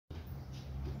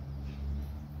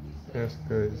Yes,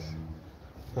 guys.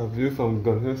 A view from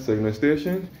Gun Hill Signal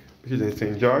Station, which is at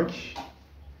St. George.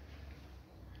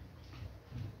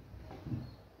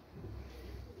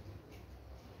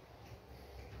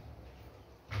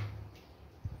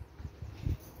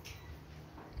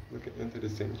 Looking into the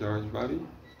St. George Valley,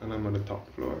 and I'm on the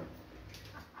top floor.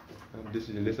 And this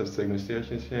is the list of signal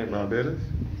stations here in Barbados.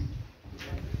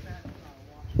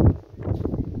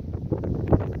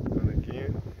 And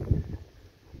again,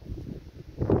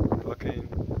 looking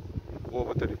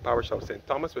over to the parish of St.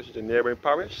 Thomas, which is a neighboring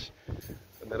parish.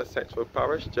 Another central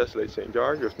parish, just like St.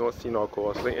 George. There's no scene or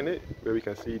course link in it, where we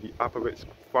can see the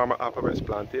former Appleritz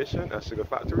plantation and sugar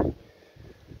factory,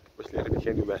 which later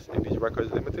became the West Indies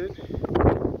Records Limited.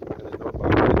 And there's no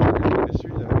Barbados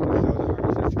industry, and we can see all the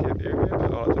Harrison's Cape area,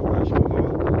 and all the National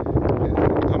Hall, and St.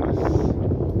 Thomas,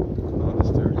 all the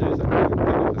Sturges, and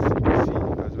all the CBC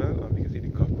as well. And we can see the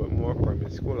Cuthbert Moore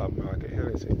Primary School at Market Hill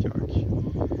in St. George.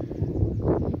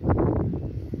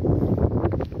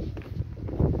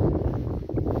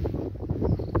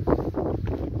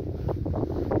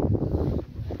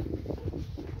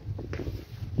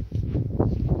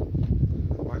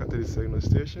 The signal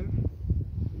station.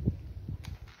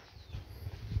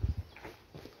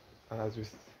 As we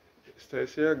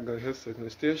states here, Gun Hill Signal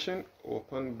Station,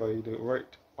 opened by the Right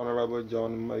Honourable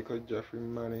John Michael Jeffrey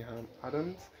Manningham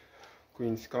Adams,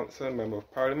 Queen's Counsel, Member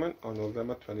of Parliament, on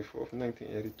November 24th,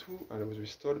 1982, and it was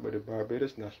restored by the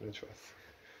Barbados National Trust.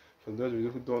 For those of you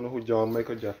who don't know who John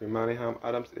Michael Jeffrey Manningham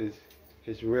Adams is,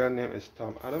 his real name is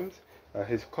Tom Adams.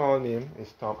 His call name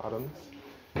is Tom Adams.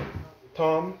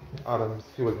 Tom Adams,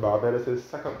 he was Barbados'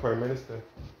 second Prime Minister.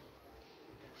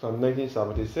 From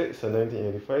 1976 to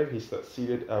 1985, he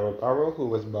succeeded Arab Arrow, who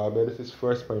was Barbados'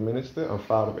 first Prime Minister and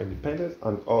father of independence,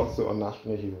 and also a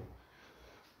national hero.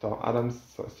 Tom Adams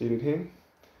succeeded him,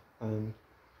 and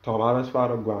Tom Adams'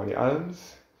 father, Granny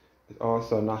Adams, is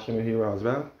also a national hero as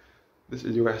well. This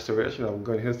is the restoration of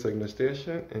Gun Hill Signal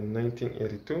Station in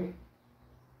 1982.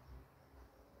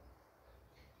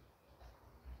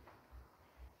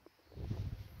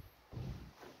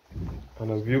 And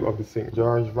a view of the St.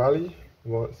 George Valley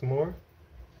once more.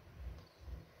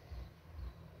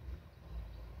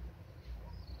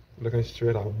 Looking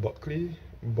straight at Buckley.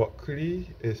 Buckley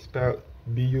is spelled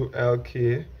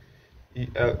Bulkley.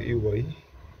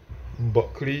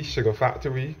 Buckley Sugar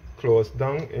Factory closed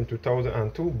down in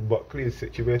 2002. Buckley is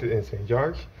situated in St.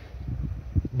 George.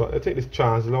 But I take this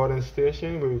transloading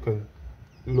station where we can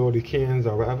load the canes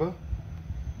or whatever.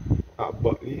 At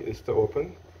Buckley is still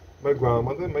open. My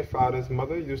grandmother, my father's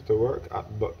mother, used to work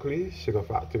at Buckley Sugar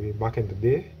Factory back in the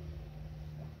day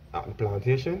at the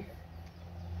plantation.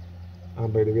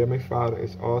 And by the way, my father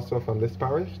is also from this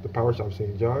parish, the parish of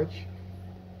St. George.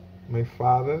 My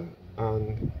father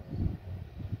and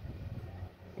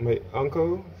my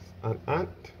uncle and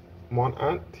aunt, one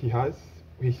aunt he has,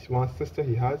 one sister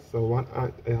he has, so one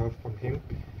aunt I have from him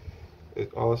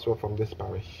is also from this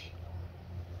parish.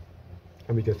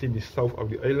 And we can see the south of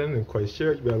the island in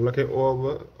Christchurch. We are looking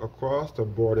over across the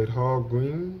Boarded Hall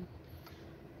Green.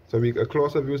 So we get a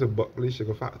closer view of Buckley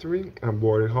Sugar Factory and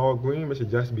Boarded Hall Green, which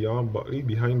is just beyond Buckley,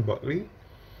 behind Buckley.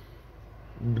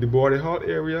 The Boarded Hall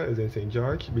area is in St.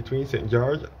 George, between St.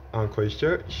 George and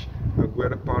Christchurch. A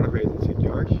greater part of it is in St.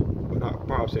 George, but that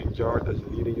part of St. George is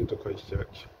leading you to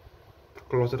Christchurch.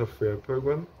 Closer to Fair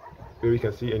Pilgrim, where we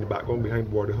can see in the background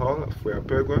behind Boarded Hall, Fair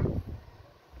Pilgrim,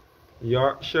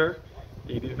 Yorkshire,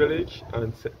 Edie Village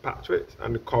and St. Patrick's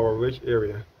and the Coral Ridge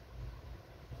area.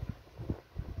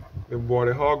 The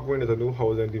Boarded Hall Green is a new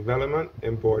housing development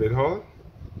in Boarded Hall.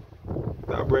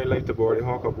 That bring light to Boarded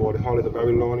Hall because Boarded Hall is a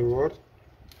very lonely road.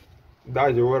 That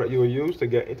is the road that you will use to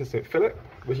get into St. Philip,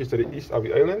 which is to the east of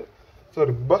the island. So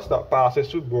the bus that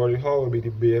passes through Boarded Hall will be the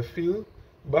Bayfield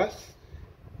bus,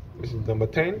 which is number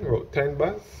 10, Route 10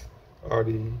 bus, or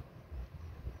the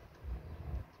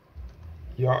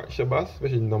Yorkshire bus,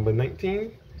 which is number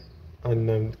 19, and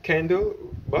then Kendall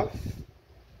bus,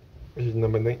 which is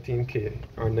number 19K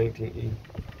or 19E.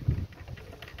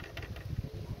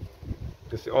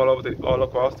 You see all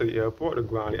across to the airport, the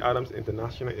Granny Adams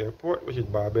International Airport, which is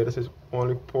Barbados'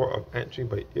 only port of entry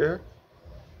by air.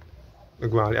 The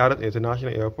Granny Adams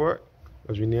International Airport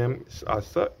was renamed as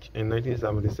such in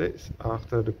 1976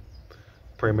 after the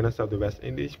Prime Minister of the West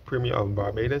Indies, Premier of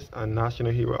Barbados, and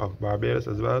National Hero of Barbados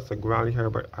as well, Sir Granny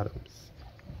Herbert Adams.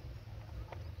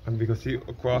 And we can see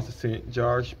across the St.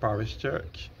 George Parish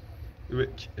Church,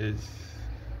 which is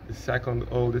the second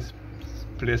oldest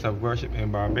place of worship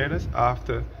in Barbados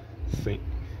after St.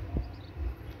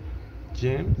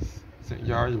 James. St.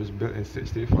 George was built in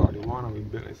 1641 and was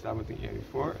built in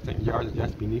 1784. St. George is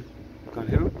just beneath Gun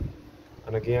Hill.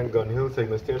 And again, Gun Hill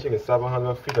Signal Station is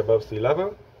 700 feet above sea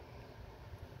level.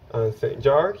 And St.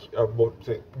 George,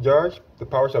 the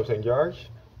parish of St. George,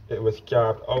 it was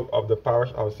carved out of the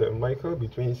parish of St. Michael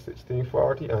between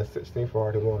 1640 and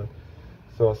 1641.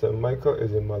 So St. Michael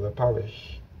is a mother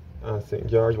parish, and St.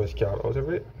 George was carved out of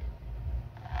it.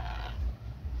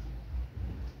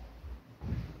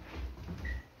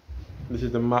 This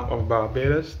is the map of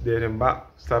Barbados dating back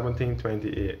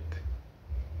 1728.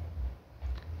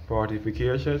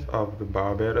 Fortifications of the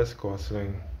Barbados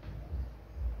coastline.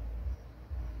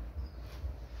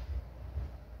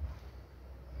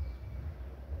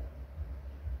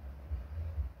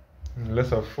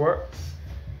 List of forts,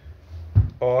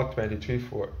 all 23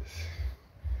 forts,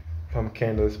 from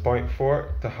Kendall's Point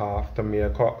Fort to half to Mayor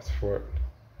Cox Fort.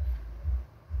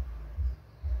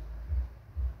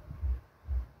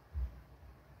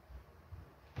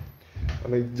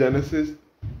 And the genesis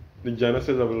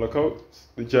of lookouts,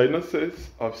 the genesis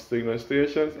of signal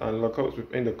stations and lookouts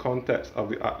within the context of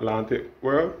the Atlantic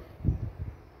world.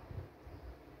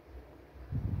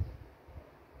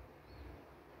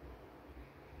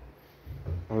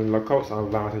 And lookouts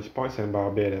and vantage points in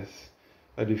Barbados,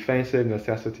 a defensive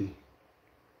necessity.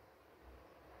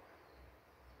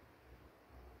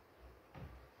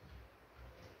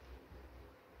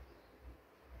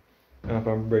 And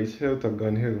from Brace Hill to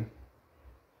Gun Hill.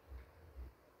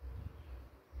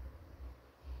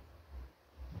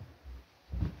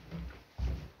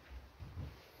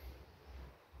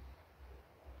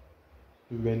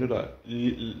 Window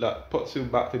that puts you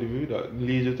back to the view, that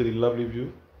leads you to the lovely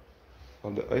view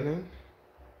of the island.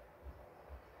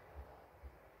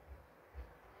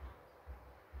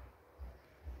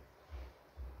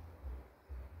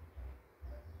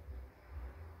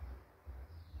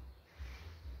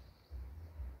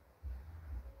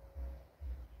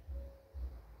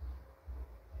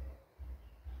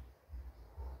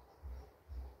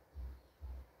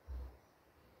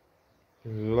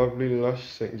 Lovely lush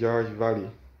St. George Valley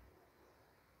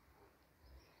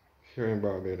here in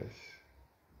Barbados.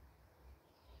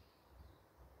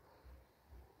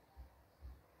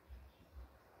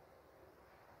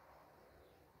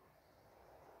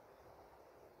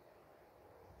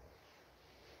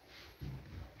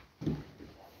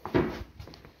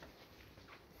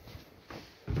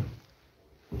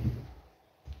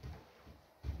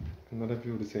 Another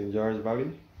view of the St. George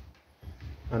Valley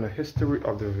and a history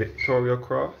of the Victoria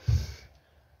Cross,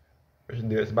 which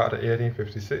dates back to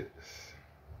 1856.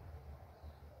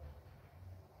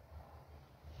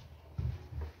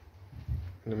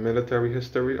 And the military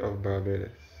history of Barbados.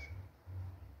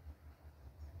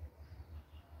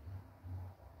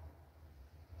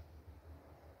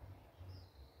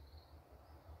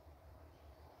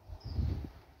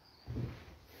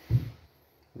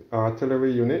 The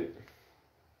artillery unit.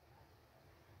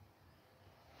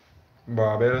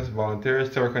 Barbados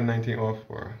Volunteers, circa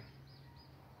 1904.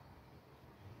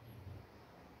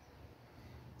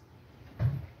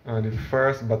 And the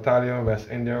 1st Battalion West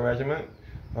Indian Regiment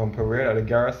on parade at the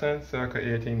garrison, circa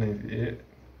 1898.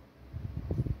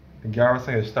 The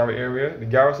garrison historic area. The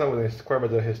garrison was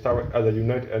inscribed as a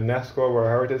UNESCO World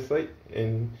Heritage Site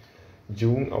in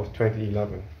June of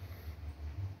 2011.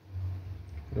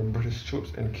 The British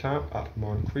troops encamped at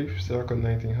Moncrief, circa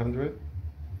 1900.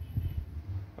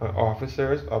 And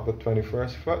officers of the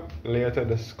 21st Foot, later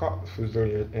the Scots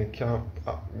Fusiliers, encamped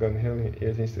at Gun Hill in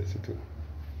 1862.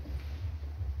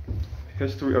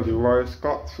 History of the Royal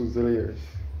Scots Fusiliers,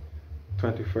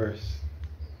 21st.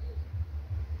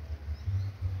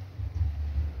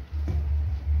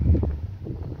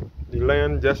 The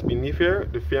lion just beneath here,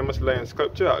 the famous lion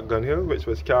sculpture at Gun Hill, which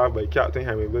was carved by Captain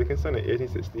Henry Wilkinson in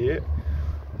 1868,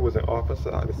 who was an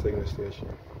officer at the signal station.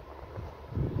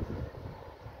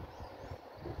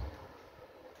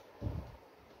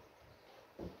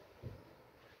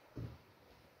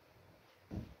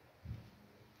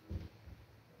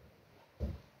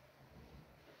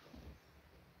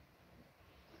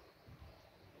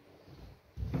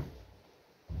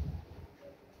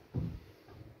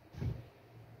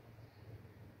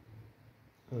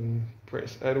 And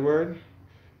Prince Edward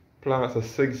plants a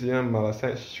 6-year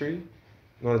malacent tree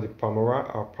known as the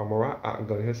Pomerat or Pomerat at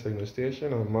Gun Hill Signal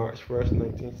Station on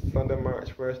Sunday,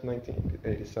 March 1st,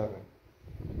 1987.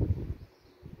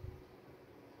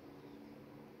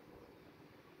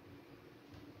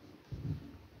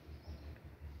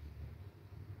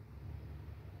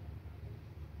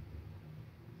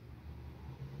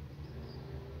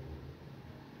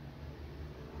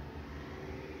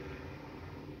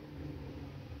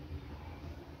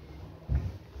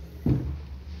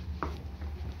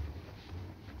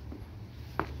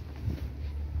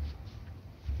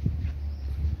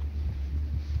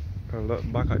 And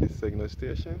look back at the signal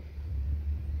station.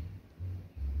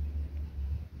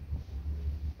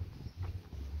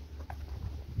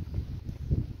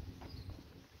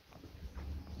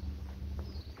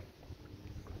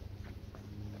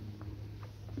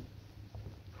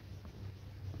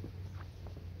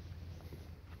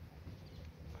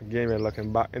 Again, we're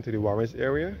looking back into the Warrens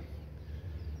area,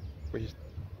 which is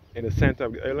in the center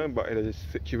of the island, but it is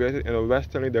situated in a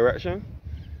westerly direction.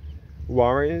 The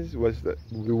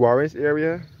Warrens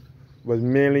area was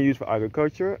mainly used for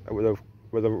agriculture. It was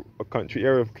a country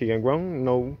area of cane ground.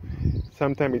 Now,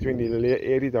 sometime between the late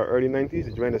 80s or early 90s,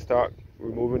 it's when they start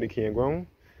removing the cane ground,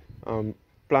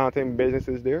 planting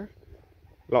businesses there.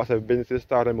 Lots of businesses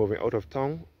started moving out of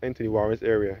town into the Warrens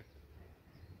area.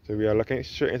 So we are looking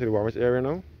straight into the Warrens area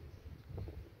now,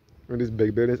 where these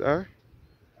big buildings are.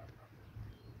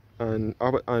 And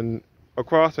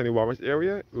across in the Warrens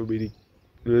area will be the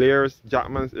Lears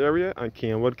Jackman's area and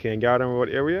Cane Garden Road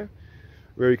area,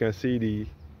 where you can see the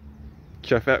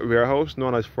Chefette warehouse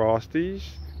known as Frosty's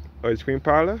ice cream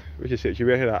parlor, which is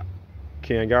situated at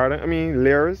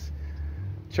Lears.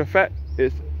 Chefette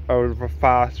is a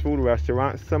fast food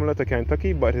restaurant similar to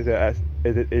Kentucky, but it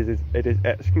is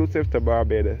exclusive to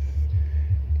Barbados.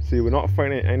 So you will not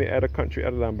find it in any other country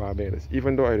other than Barbados.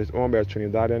 Even though it is owned by a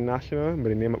Trinidadian national by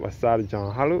the name of Asad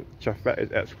John Hallow, Chefette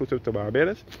is exclusive to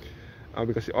Barbados. And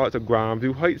we can see all the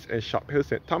Grandview Heights and Shop Hill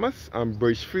St. Thomas and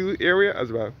Bridgefield area as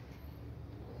well.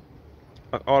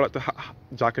 And all at the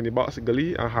Jack in the Box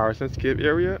Gully and Harrison's Cave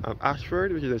area and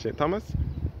Ashford, which is in St. Thomas.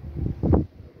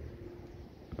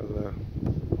 As well.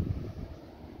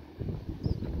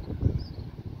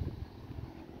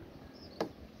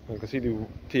 You can see the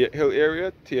Tate Hill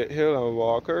area, Tate Hill and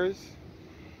Walkers.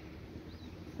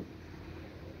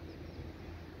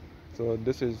 So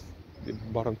this is the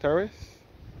bottom terrace.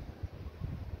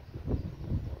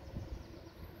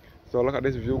 So look at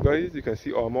this view, guys. You can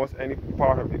see almost any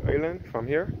part of the island from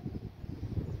here.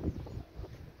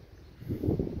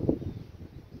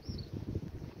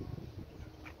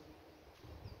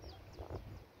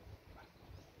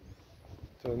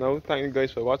 So now, thank you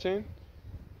guys for watching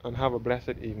and have a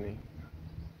blessed evening.